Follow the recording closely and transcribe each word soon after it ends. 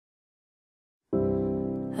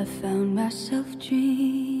I found myself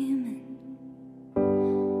dreaming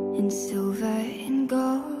in silver and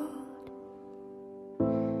gold,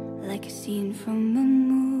 like a scene from a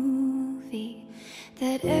movie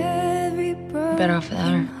that every Better off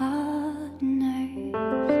without her. heart knows.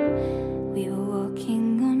 We were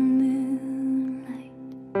walking on moonlight,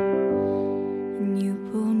 and you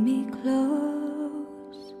pulled me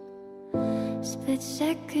close. Split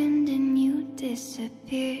second and you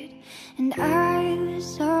disappeared, and I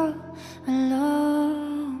was all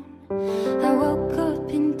alone. I woke up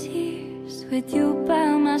in tears with you by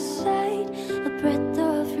my side, a breath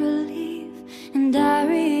of relief, and I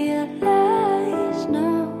realized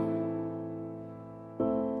now.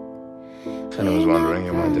 And I was wondering,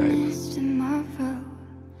 you're my date. Tomorrow,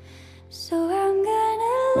 so I'm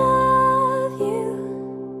gonna love you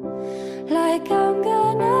like I'm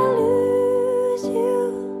gonna lose you.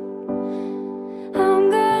 I'm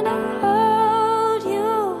gonna hold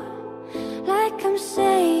you like I'm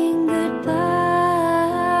saying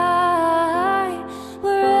goodbye.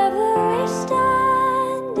 Wherever we're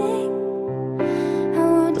standing, I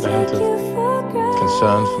won't take you for granted.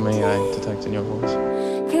 Concerned for me, I detect in your voice.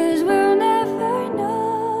 'Cause we'll never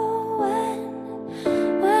know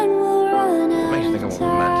when we'll run out Makes you think I want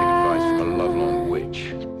romantic advice from a lovelorn witch.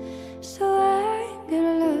 So I'm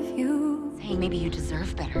gonna love you Hey, maybe you deserve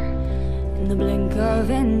better. in the blink of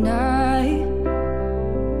an eye.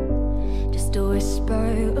 Just a whisper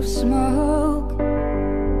of smoke.